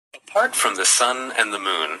Apart from the Sun and the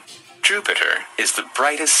Moon, Jupiter is the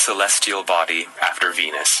brightest celestial body after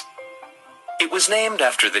Venus. It was named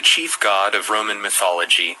after the chief god of Roman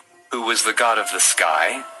mythology, who was the god of the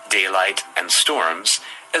sky, daylight, and storms,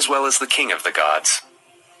 as well as the king of the gods.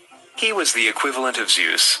 He was the equivalent of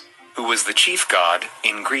Zeus, who was the chief god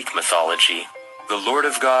in Greek mythology, the lord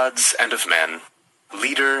of gods and of men,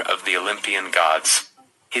 leader of the Olympian gods.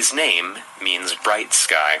 His name means bright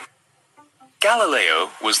sky.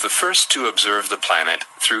 Galileo was the first to observe the planet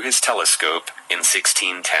through his telescope in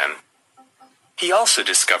 1610. He also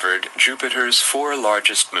discovered Jupiter's 4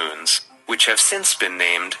 largest moons, which have since been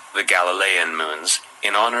named the Galilean moons,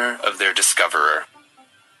 in honor of their discoverer.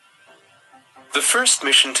 The first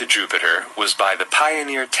mission to Jupiter was by the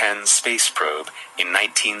Pioneer 10 space probe in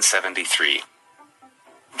 1973.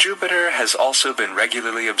 Jupiter has also been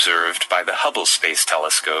regularly observed by the Hubble Space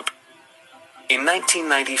Telescope. In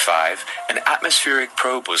 1995, an atmospheric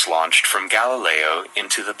probe was launched from Galileo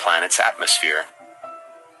into the planet's atmosphere.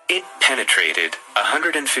 It penetrated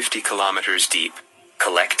 150 kilometers deep,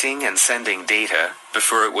 collecting and sending data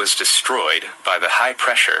before it was destroyed by the high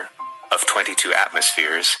pressure of 22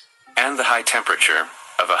 atmospheres and the high temperature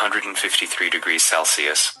of 153 degrees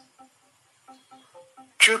Celsius.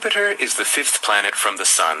 Jupiter is the 5th planet from the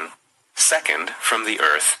Sun, 2nd from the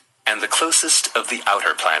Earth, and the closest of the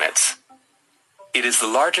outer planets. It is the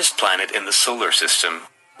largest planet in the solar system,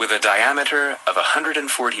 with a diameter of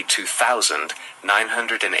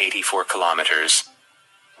 142,984 kilometers.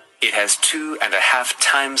 It has 2.5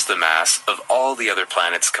 times the mass of all the other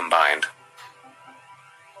planets combined.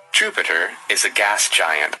 Jupiter is a gas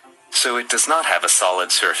giant, so it does not have a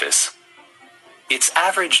solid surface. Its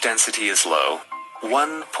average density is low,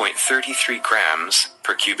 1.33 grams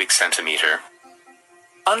per cubic centimeter.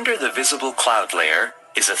 Under the visible cloud layer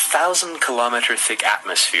is a 1,000-kilometer thick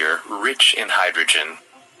atmosphere rich in hydrogen,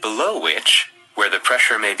 below which, where the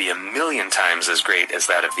pressure may be 1,000,000 times as great as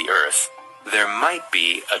that of the Earth, there might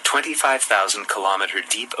be a 25,000-kilometer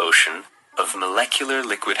deep ocean of molecular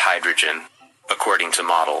liquid hydrogen, according to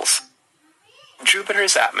models.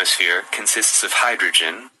 Jupiter's atmosphere consists of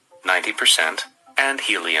hydrogen, 90%, and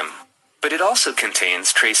helium, but it also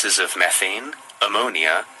contains traces of methane,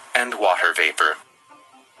 ammonia, and water vapor.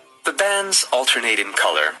 The bands alternate in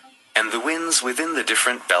color, and the winds within the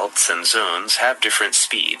different belts and zones have different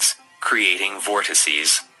speeds, creating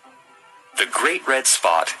vortices. The Great Red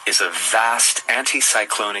Spot is a vast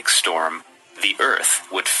anticyclonic storm the Earth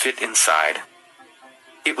would fit inside.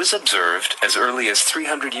 It was observed as early as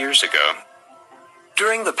 300 years ago.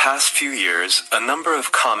 During the past few years, a number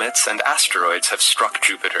of comets and asteroids have struck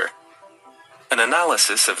Jupiter. An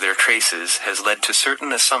analysis of their traces has led to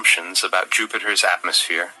certain assumptions about Jupiter's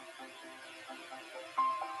atmosphere.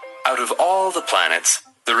 Out of all the planets,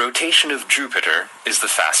 the rotation of Jupiter is the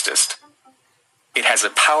fastest. It has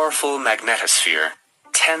a powerful magnetosphere,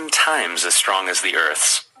 10 times as strong as the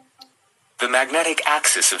Earth's. The magnetic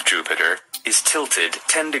axis of Jupiter is tilted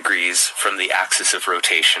 10 degrees from the axis of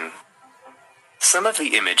rotation. Some of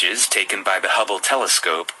the images taken by the Hubble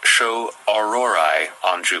telescope show aurorae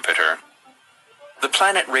on Jupiter. The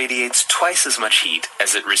planet radiates twice as much heat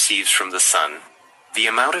as it receives from the Sun. The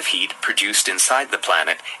amount of heat produced inside the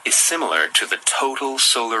planet is similar to the total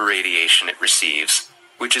solar radiation it receives,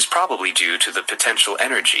 which is probably due to the potential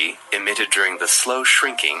energy emitted during the slow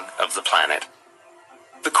shrinking of the planet.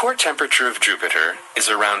 The core temperature of Jupiter is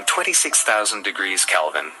around 26,000 degrees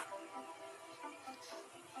Kelvin.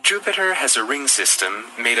 Jupiter has a ring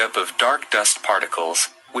system made up of dark dust particles,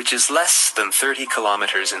 which is less than 30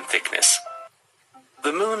 kilometers in thickness.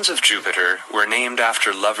 The moons of Jupiter were named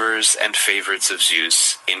after lovers and favorites of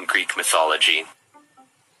Zeus in Greek mythology.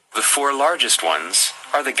 The 4 largest ones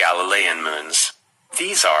are the Galilean moons.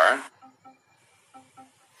 These are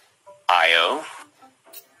Io,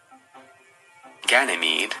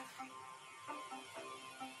 Ganymede,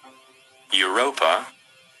 Europa,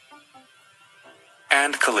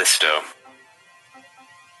 and Callisto.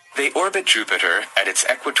 They orbit Jupiter at its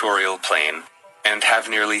equatorial plane and have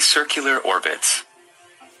nearly circular orbits.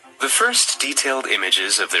 The first detailed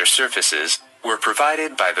images of their surfaces were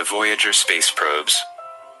provided by the Voyager space probes.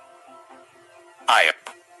 Io.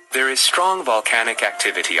 There is strong volcanic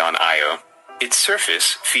activity on Io. Its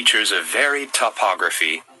surface features a varied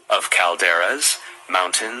topography of calderas,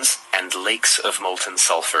 mountains, and lakes of molten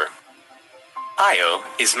sulfur. Io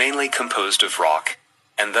is mainly composed of rock,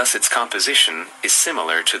 and thus its composition is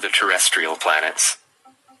similar to the terrestrial planets.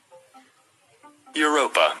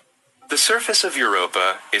 Europa. The surface of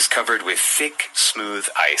Europa is covered with thick, smooth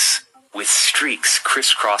ice, with streaks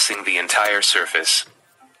crisscrossing the entire surface.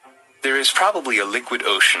 There is probably a liquid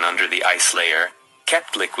ocean under the ice layer,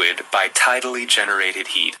 kept liquid by tidally generated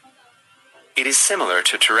heat. It is similar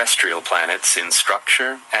to terrestrial planets in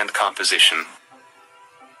structure and composition.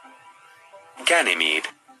 Ganymede.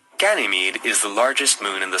 Ganymede is the largest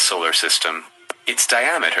moon in the solar system. Its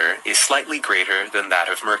diameter is slightly greater than that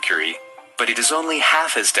of Mercury, but it is only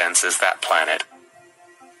half as dense as that planet.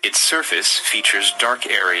 Its surface features dark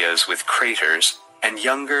areas with craters and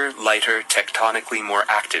younger, lighter, tectonically more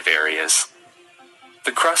active areas.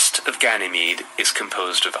 The crust of Ganymede is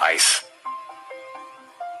composed of ice.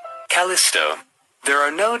 Callisto. There are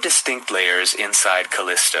no distinct layers inside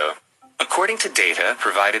Callisto. According to data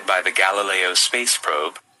provided by the Galileo space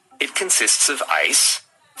probe, it consists of ice,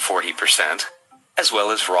 40%, as well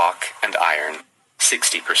as rock and iron,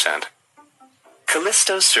 60%.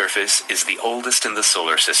 Callisto's surface is the oldest in the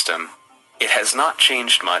solar system. It has not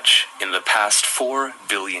changed much in the past 4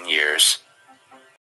 billion years.